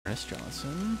Miss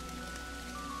Johnson.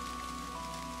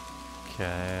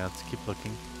 Okay, let's keep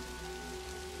looking.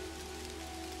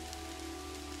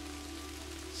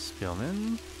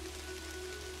 Spielman.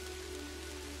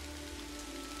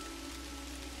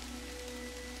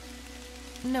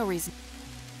 No reason.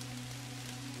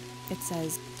 It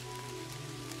says...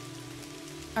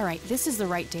 Alright, this is the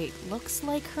right date. Looks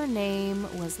like her name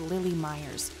was Lily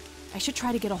Myers. I should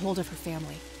try to get a hold of her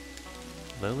family.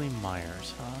 Lily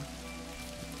Myers, huh?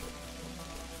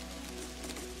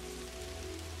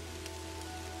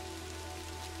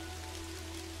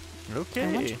 Okay.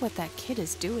 I wonder what that kid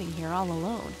is doing here all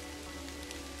alone.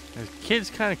 The kid's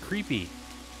kind of creepy.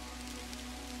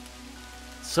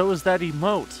 So is that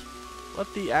emote.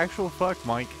 What the actual fuck,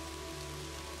 Mike?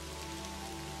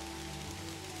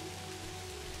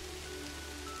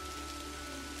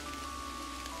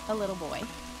 A little boy.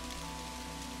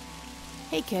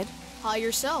 Hey, kid. Hi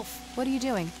yourself. What are you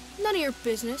doing? None of your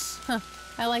business. Huh.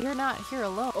 I like you're not here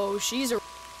alone. Oh, she's a...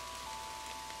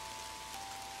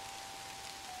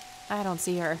 I don't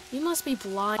see her. You must be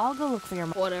blind. I'll go look for your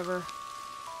mom. Whatever.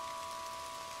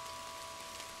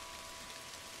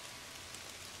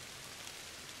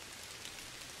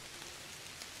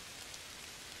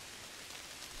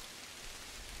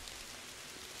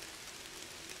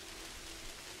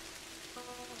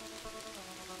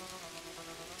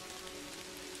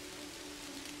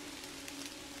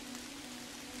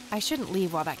 I shouldn't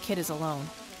leave while that kid is alone.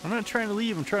 I'm not trying to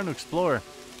leave, I'm trying to explore.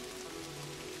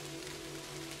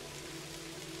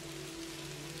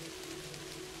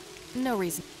 No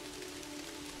reason.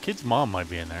 Kid's mom might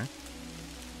be in there.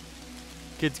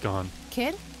 Kid's gone.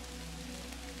 Kid?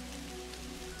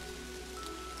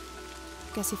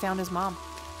 Guess he found his mom.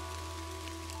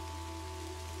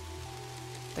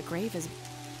 The grave is...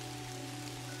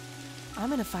 I'm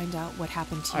gonna find out what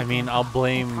happened to you. I mean, Grandpa. I'll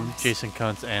blame I promise. Jason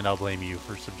Kuntz and I'll blame you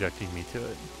for subjecting me to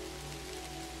it.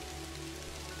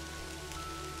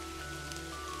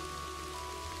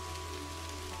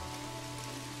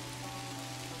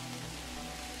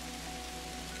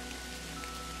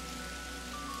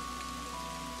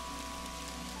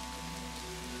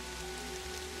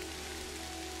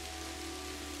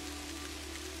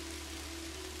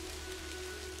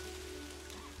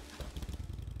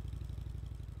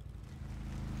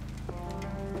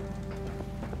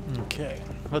 Okay,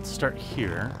 let's start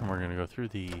here, and we're gonna go through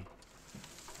the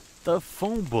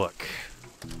phone book,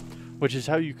 which is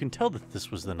how you can tell that this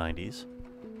was the 90s,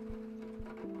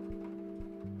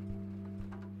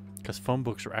 because phone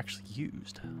books are actually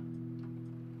used.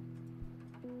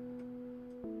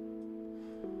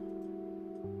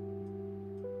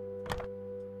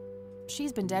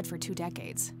 She's been dead for 2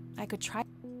 decades. I could try...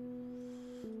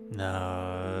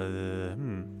 No,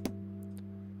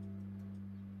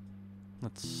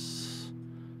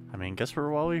 I mean, guess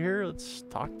while we're here, let's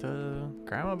talk to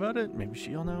Grandma about it. Maybe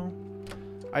she'll know.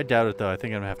 I doubt it, though. I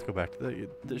think I'm gonna have to go back to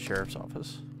the sheriff's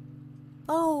office.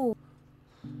 Oh!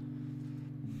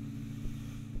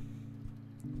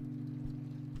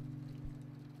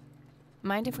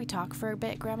 Mind if we talk for a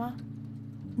bit, Grandma?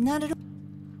 Not at all.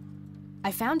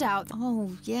 I found out...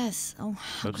 Oh, yes. Oh,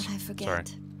 how Oops, could I forget?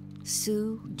 sorry.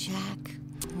 Sue, Jack,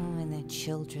 and their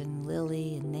children,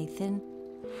 Lily and Nathan.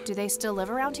 Do they still live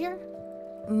around here?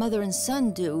 Mother and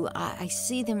son do. I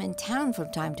see them in town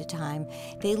from time to time.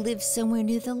 They live somewhere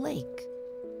near the lake.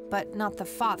 But not the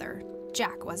father.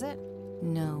 Jack, was it?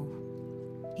 No.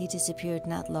 He disappeared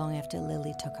not long after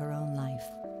Lily took her own life.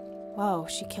 Whoa,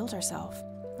 she killed herself.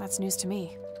 That's news to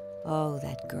me. Oh,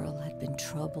 that girl had been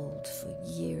troubled for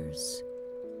years.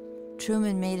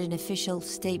 Truman made an official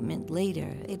statement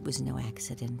later. It was no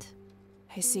accident.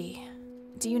 I see.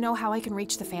 Do you know how I can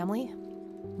reach the family?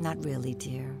 Not really,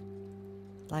 dear.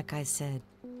 Like I said,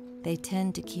 they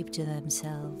tend to keep to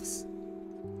themselves.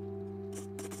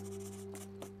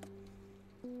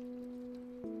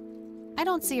 I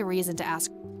don't see a reason to ask.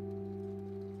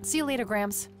 See you later,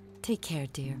 Grams. Take care,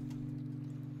 dear.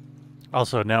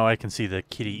 Also, now I can see the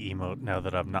kitty emote now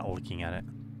that I'm not looking at it.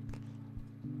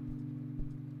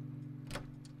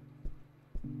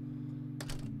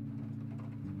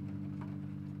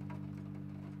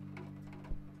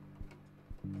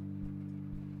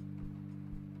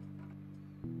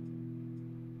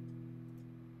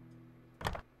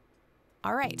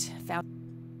 All right, found...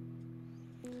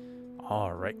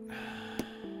 All right.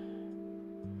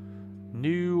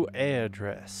 New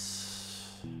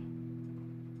address.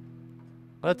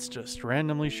 Let's just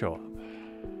randomly show up.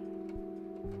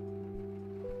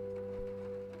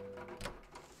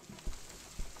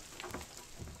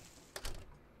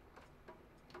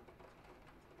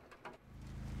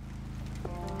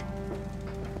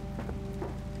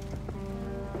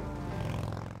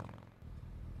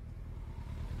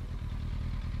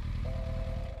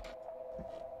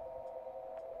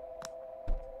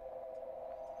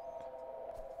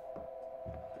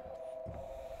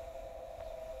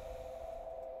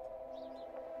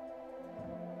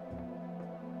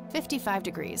 55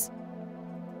 degrees.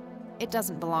 It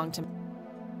doesn't belong to me.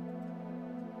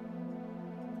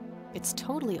 It's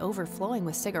totally overflowing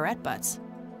with cigarette butts.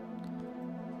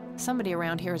 Somebody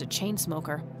around here is a chain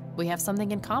smoker. We have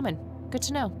something in common. Good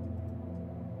to know.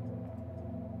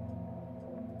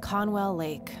 Conwell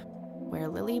Lake, where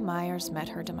Lily Myers met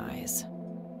her demise.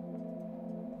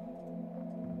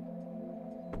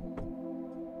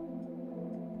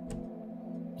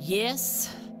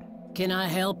 Yes? Can I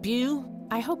help you?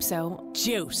 I hope so.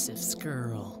 Joseph's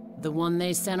girl. The one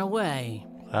they sent away.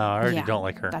 Oh, I already Yeah, don't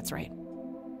like her. That's right.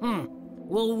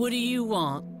 Well, what do you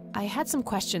want? I had some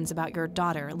questions about your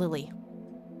daughter, Lily.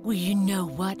 Well, you know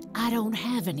what? I don't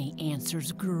have any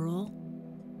answers, girl.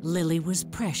 Lily was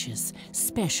precious,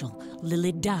 special.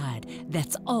 Lily died.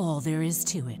 That's all there is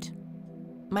to it.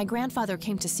 My grandfather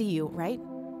came to see you, right?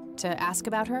 To ask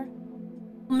about her?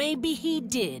 Maybe he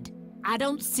did. I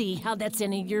don't see how that's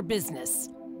any of your business.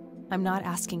 I'm not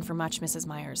asking for much, Mrs.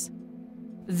 Myers.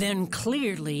 Then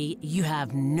clearly you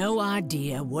have no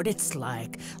idea what it's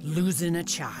like losing a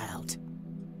child.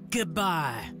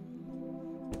 Goodbye.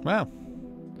 Wow.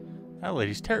 That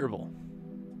lady's terrible.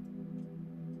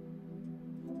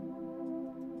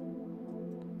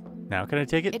 Now can I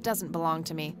take it? It doesn't belong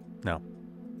to me. No.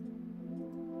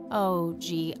 Oh,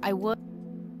 gee, I would.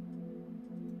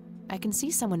 I can see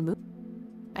someone move.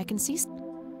 I can see.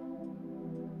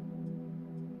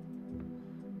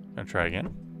 Gonna try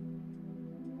again.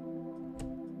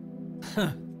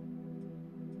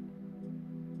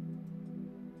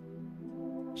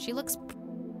 She looks.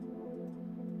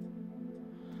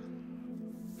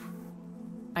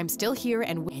 I'm still here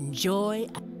and Enjoy.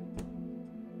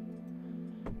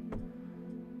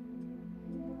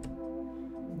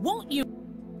 Won't you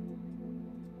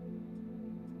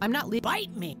I'm not leaving.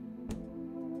 bite me?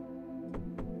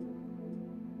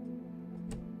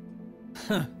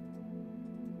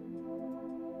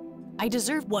 I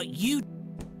deserve What you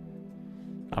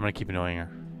I'm gonna keep annoying her.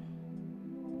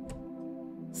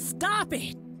 stop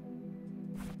it.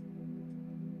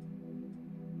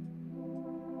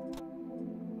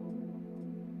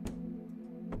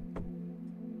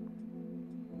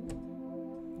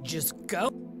 Just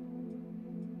go.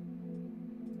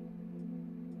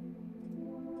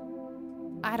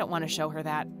 I don't want to show her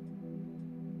that.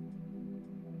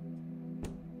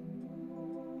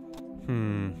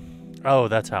 Oh,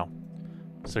 that's how.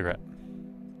 Cigarette.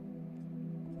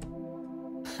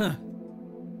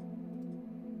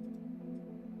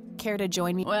 Care to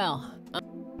join me? Well,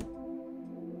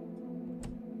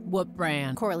 what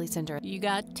brand? Coralie Cinder. You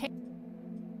got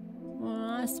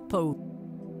I suppose.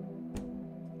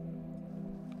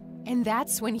 And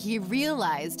that's when he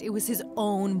realized it was his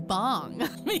own bong.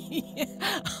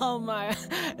 Oh my.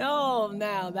 Oh,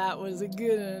 now that was a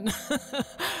good one.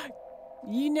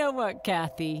 You know what,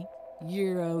 Kathy?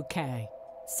 You're okay.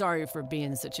 Sorry for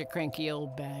being such a cranky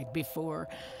old bag before.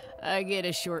 I get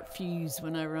a short fuse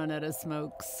when I run out of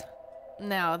smokes.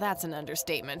 Now, that's an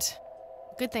understatement.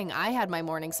 Good thing I had my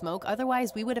morning smoke,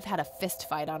 otherwise we would have had a fist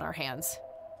fight on our hands.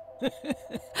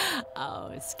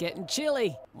 Oh, it's getting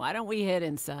chilly. Why don't we head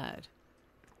inside?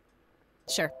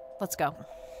 Sure, let's go.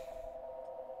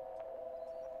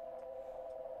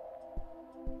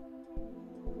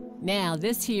 Now,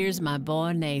 this here's my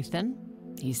boy Nathan.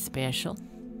 He's special.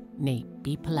 Nate,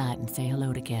 be polite and say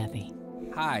hello to Kathy.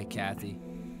 Hi, Kathy.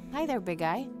 Hi there, big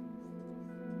guy.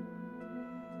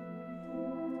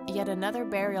 Yet another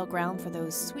burial ground for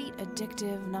those sweet,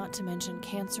 addictive, not to mention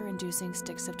cancer-inducing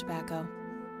sticks of tobacco.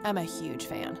 I'm a huge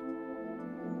fan.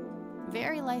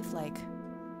 Very lifelike.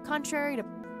 Contrary to...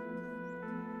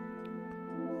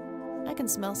 I can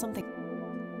smell something.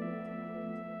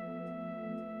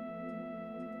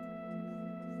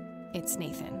 It's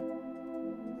Nathan.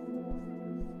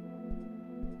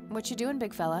 What you doing,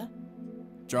 big fella?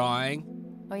 Drawing.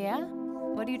 Oh yeah?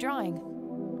 What are you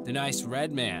drawing? The nice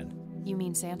red man. You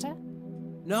mean Santa?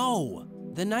 No,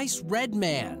 the nice red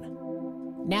man.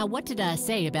 Now, what did I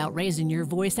say about raising your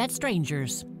voice at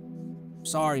strangers?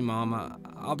 Sorry, Mama.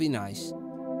 I'll be nice.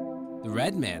 The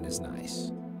red man is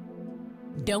nice.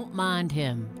 Don't mind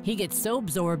him. He gets so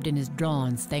absorbed in his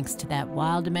drawings thanks to that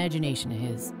wild imagination of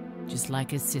his, just like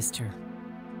his sister.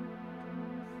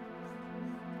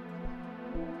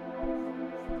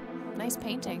 Nice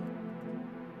painting.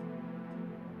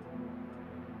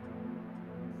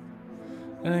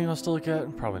 Anything else to look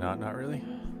at? Probably not. Not really.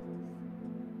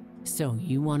 So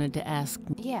you wanted to ask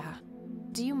me? Yeah.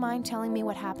 Do you mind telling me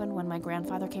what happened when my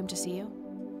grandfather came to see you?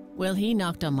 Well, he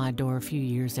knocked on my door a few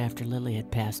years after Lily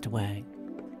had passed away.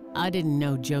 I didn't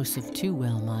know Joseph too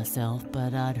well myself,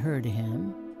 but I'd heard of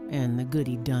him and the good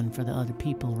he'd done for the other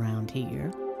people around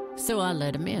here. So I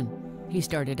let him in. He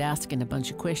started asking a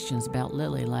bunch of questions about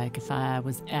Lily, like if I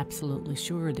was absolutely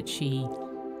sure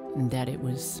that it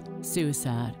was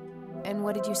suicide. And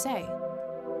what did you say?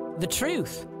 The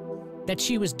truth. That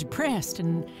she was depressed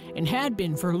and had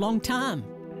been for a long time.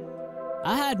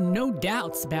 I had no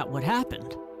doubts about what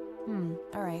happened.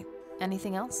 All right.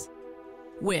 Anything else?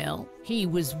 Well, he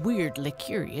was weirdly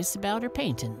curious about her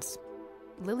paintings.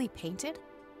 Lily painted?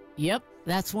 Yep,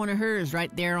 that's one of hers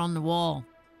right there on the wall.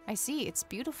 I see, it's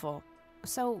beautiful.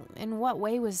 So, in what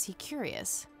way was he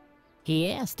curious?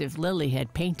 He asked if Lily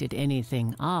had painted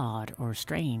anything odd or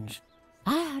strange.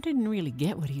 I didn't really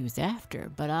get what he was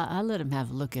after, but I let him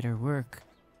have a look at her work.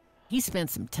 He spent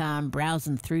some time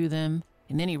browsing through them,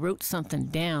 and then he wrote something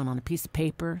down on a piece of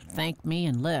paper, thanked me,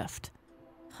 and left.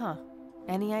 Huh.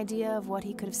 Any idea of what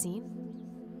he could have seen?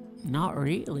 Not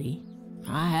really.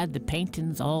 I had the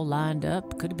paintings all lined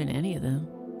up. Could have been any of them.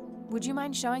 Would you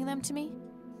mind showing them to me?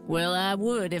 Well, I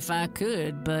would if I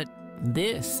could, but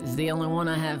this is the only one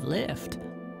I have left.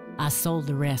 I sold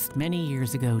the rest many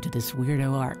years ago to this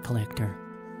weirdo art collector.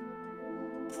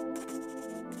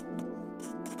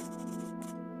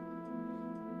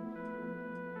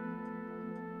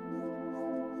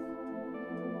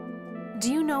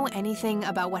 Do you know anything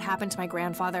about what happened to my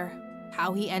grandfather?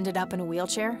 How he ended up in a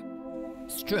wheelchair?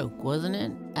 Stroke, wasn't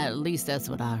it? At least that's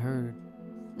what I heard.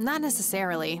 Not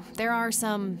necessarily. There are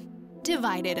some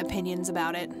divided opinions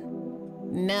about it.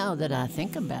 Now that I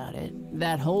think about it,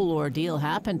 that whole ordeal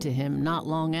happened to him not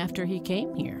long after he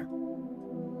came here.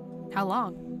 How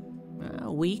long?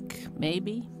 A week,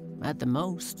 maybe, at the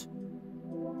most.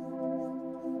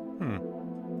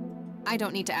 I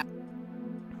don't need to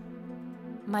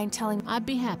mind telling. I'd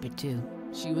be happy to.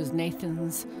 She was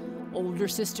Nathan's older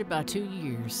sister by 2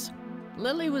 years.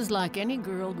 Lily was like any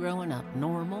girl growing up,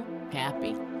 normal,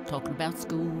 happy, talking about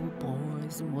school,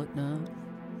 boys, and whatnot.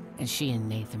 And she and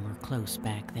Nathan were close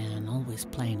back then, always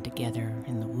playing together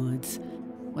in the woods.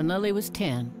 When Lily was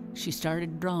 10, she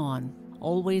started drawing,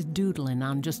 always doodling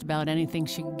on just about anything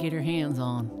she could get her hands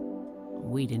on.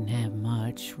 We didn't have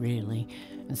much, really,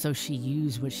 and so she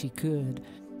used what she could.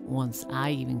 Once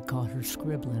I even caught her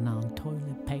scribbling on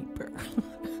toilet paper.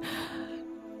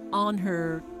 On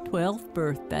her 12th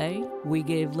birthday, we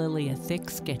gave Lily a thick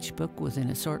sketchbook with an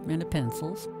assortment of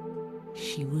pencils.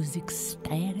 She was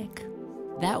ecstatic.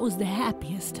 That was the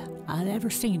happiest I'd ever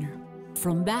seen her.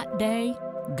 From that day,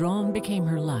 drawing became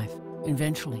her life.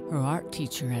 Eventually, her art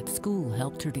teacher at school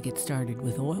helped her to get started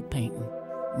with oil painting.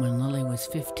 When Lily was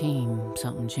 15,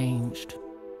 something changed.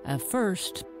 At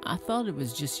first, I thought it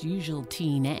was just usual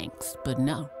teen angst, but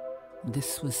no,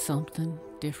 this was something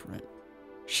different.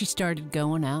 She started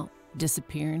going out,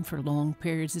 disappearing for long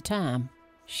periods of time.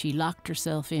 She locked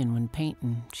herself in when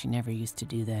painting. She never used to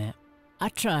do that. I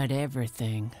tried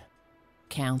everything.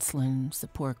 Counseling,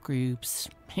 support groups,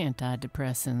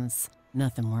 antidepressants.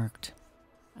 Nothing worked.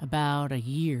 About a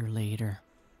year later,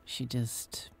 she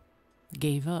just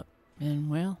gave up. And,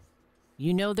 well,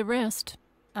 you know the rest.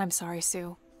 I'm sorry,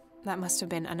 Sue. That must have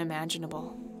been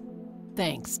unimaginable.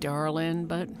 Thanks, darling,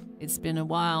 but it's been a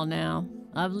while now.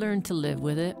 I've learned to live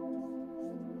with it.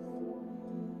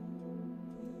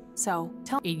 So,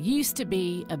 It used to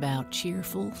be about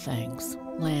cheerful things,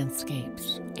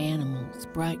 landscapes, animals,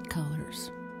 bright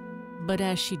colors. But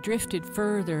as she drifted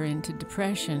further into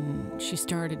depression, she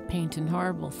started painting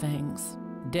horrible things,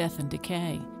 death and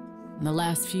decay. And the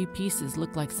last few pieces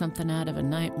looked like something out of a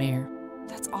nightmare.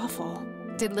 That's awful.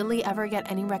 Did Lily ever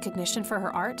get any recognition for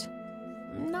her art?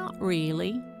 Not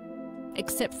really.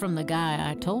 Except from the guy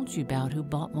I told you about who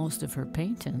bought most of her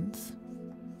paintings.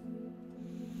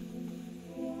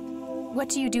 What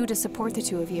do you do to support the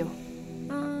two of you?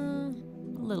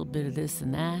 A little bit of this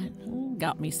and that.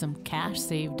 Got me some cash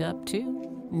saved up,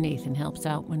 too. Nathan helps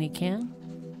out when he can.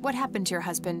 What happened to your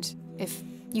husband, if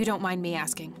you don't mind me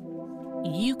asking?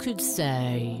 You could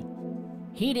say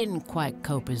he didn't quite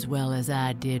cope as well as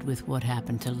I did with what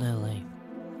happened to Lily.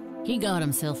 He got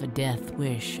himself a death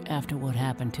wish after what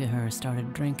happened to her,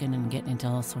 started drinking and getting into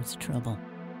all sorts of trouble.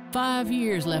 5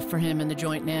 years left for him in the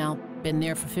joint now. Been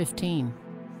there for 15.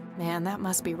 Man, that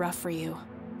must be rough for you.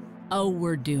 Oh,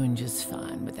 we're doing just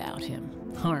fine without him,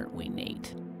 aren't we,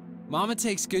 Nate? Mama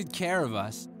takes good care of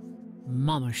us.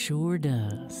 Mama sure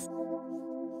does.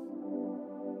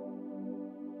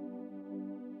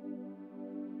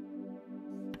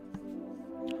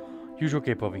 Usual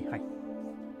okay, Povey. Hi.